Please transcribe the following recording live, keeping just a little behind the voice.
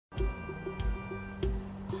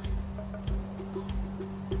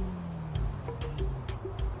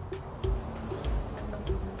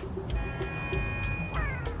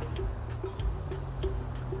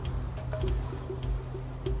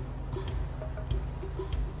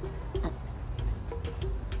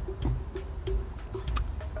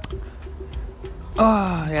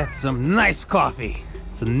Oh, that's some nice coffee.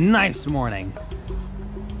 It's a nice morning.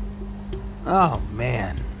 Oh,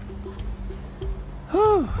 man.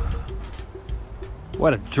 Whew.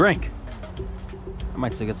 What a drink. I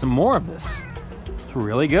might still get some more of this. It's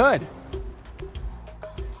really good.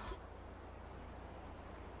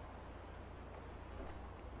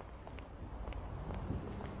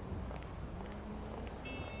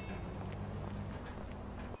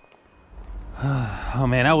 Oh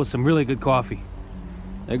man, that was some really good coffee.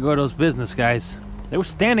 There go those business guys. They were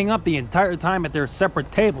standing up the entire time at their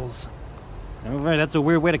separate tables. Alright, that's a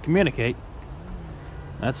weird way to communicate.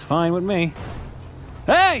 That's fine with me.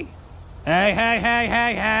 Hey! Hey, hey, hey,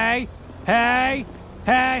 hey, hey! Hey!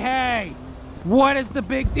 Hey, hey! What is the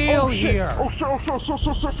big deal here? Oh shit!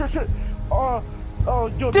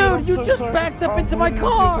 Dude, you just backed up into my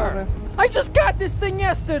car! I just got this thing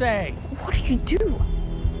yesterday! What did you do?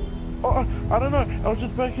 I don't know. I was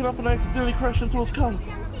just backing up and I accidentally crashed into his car.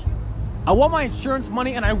 I want my insurance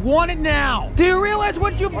money and I want it now! Do you realize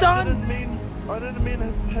what you've done? I didn't mean to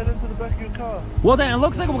head into the back of your car. Well then, it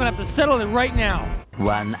looks like we're gonna have to settle it right now.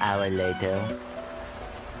 1 hour later.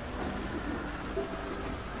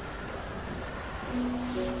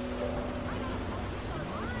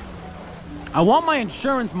 I want my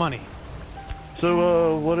insurance money.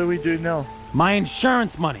 So, what do we do now? My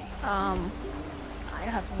insurance money. I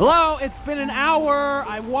have no... Hello, it's been an hour.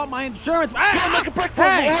 I want my insurance. Go make a break for it.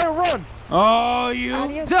 Let her run. Oh, you've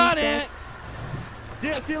Adios, done Dad. it.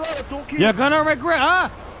 Yeah, see you later. Don't keep. You're gonna regret, huh?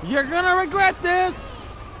 You're gonna regret this.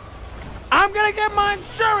 I'm gonna get my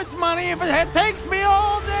insurance money if it takes me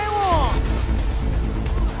all day long.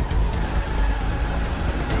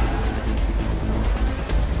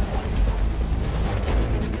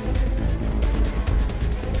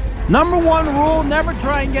 Number one rule, never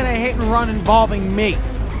try and get a hit and run involving me.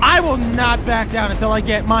 I will not back down until I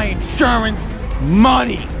get my insurance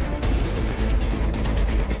money.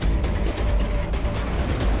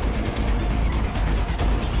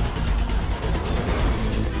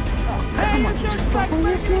 Hey, you just tried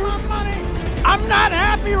making my money. I'm not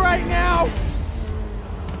happy right now.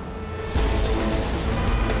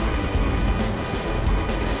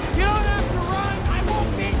 You don't have to run. I won't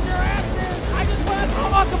beat your asses. I just want to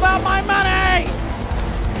talk about my money.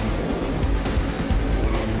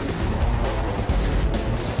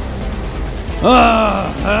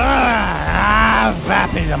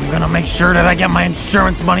 Vapid. I'm gonna make sure that I get my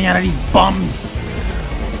insurance money out of these bums.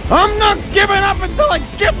 I'm not giving up until I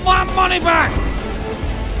get my money back!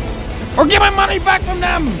 Or get my money back from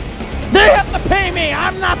them! They have to pay me!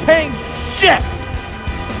 I'm not paying shit!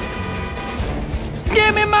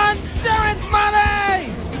 Give me my insurance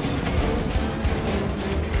money!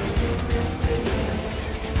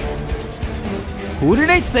 Who do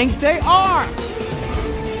they think they are?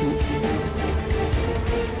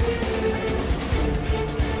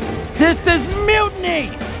 This is mutiny!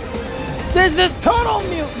 This is total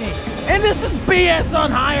mutiny! And this is BS on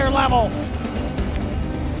higher levels!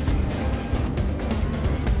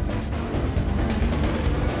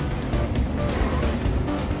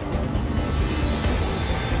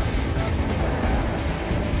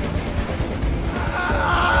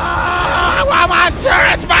 I want my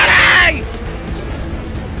insurance money!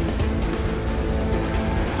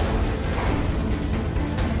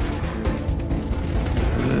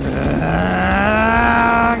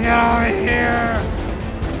 Get over here!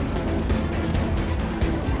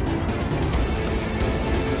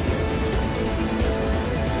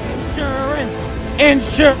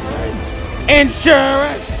 Insurance!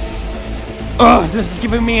 Insurance! Ugh, this is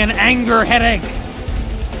giving me an anger headache.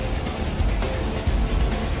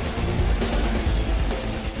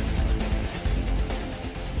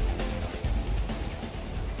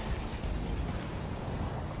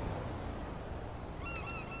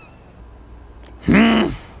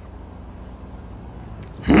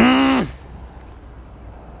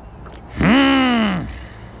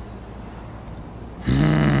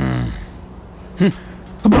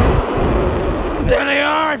 There they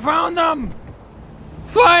are! I found them!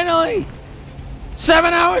 Finally!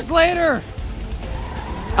 7 hours later!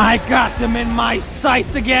 I got them in my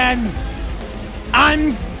sights again!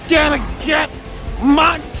 I'm gonna get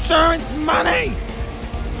my insurance money!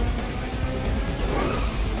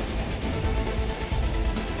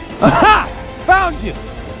 Aha! Found you!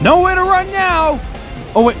 Nowhere to run now!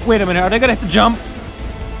 Oh, wait a minute. Are they gonna have to jump?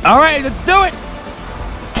 Alright, let's do it!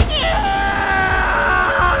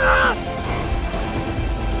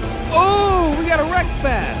 Oh, we got a wreck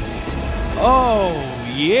fast. Oh,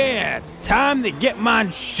 yeah, it's time to get my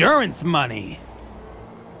insurance money.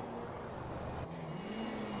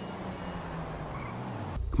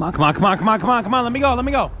 Come on, come on, come on, come on, come on, come on. Let me go, let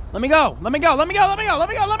me go. Let me go, let me go, let me go, let me go, let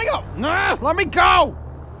me go, let me go. Nah, let me go.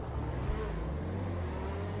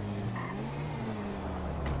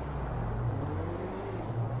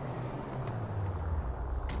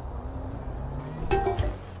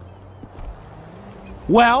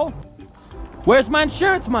 Well, where's my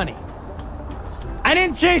insurance money? I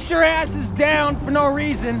didn't chase your asses down for no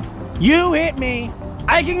reason. You hit me.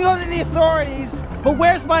 I can go to the authorities, but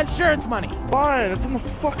where's my insurance money? Fine, it's in the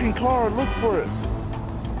fucking car. Look for it.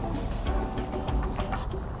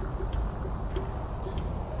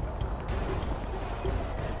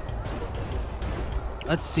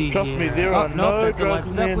 Let's see Trust here. me, there are no that's a Led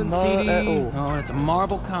drugs Zeppelin in there, CD. none at all. Oh, it's a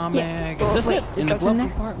Marble comic. Yeah. Is this Wait, it? the In the drugs glove in there?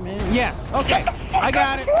 compartment? Yes. Okay. I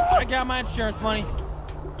got it. I got my insurance money.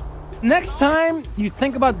 Next time you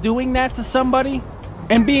think about doing that to somebody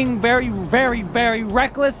and being very, very, very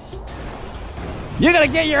reckless, you're gonna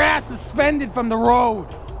get your ass suspended from the road.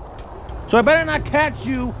 So I better not catch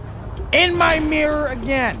you in my mirror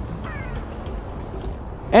again.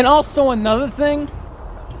 And also another thing,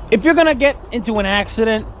 if you're gonna get into an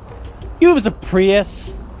accident, use a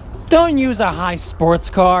Prius. Don't use a high sports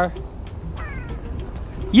car.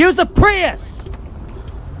 Use a Prius!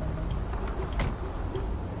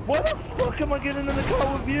 Why the fuck am I getting in the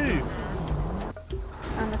car with you?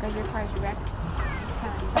 Because your car's wrecked.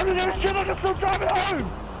 I don't give a shit, I can still drive it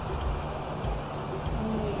home!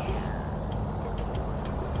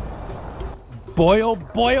 Boy, oh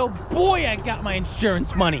boy, I got my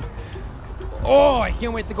insurance money. Oh, I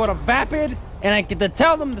can't wait to go to Vapid and I get to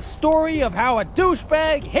tell them the story of how a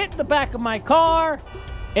douchebag hit the back of my car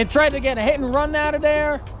and tried to get a hit and run out of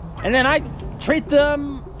there. And then I treat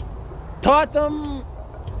them, taught them.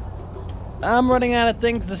 I'm running out of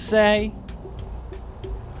things to say.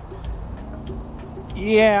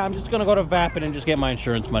 Yeah, I'm just gonna go to Vapid and just get my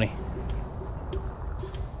insurance money.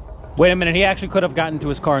 Wait a minute, he actually could have gotten to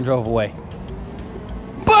his car and drove away.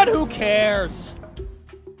 But who cares?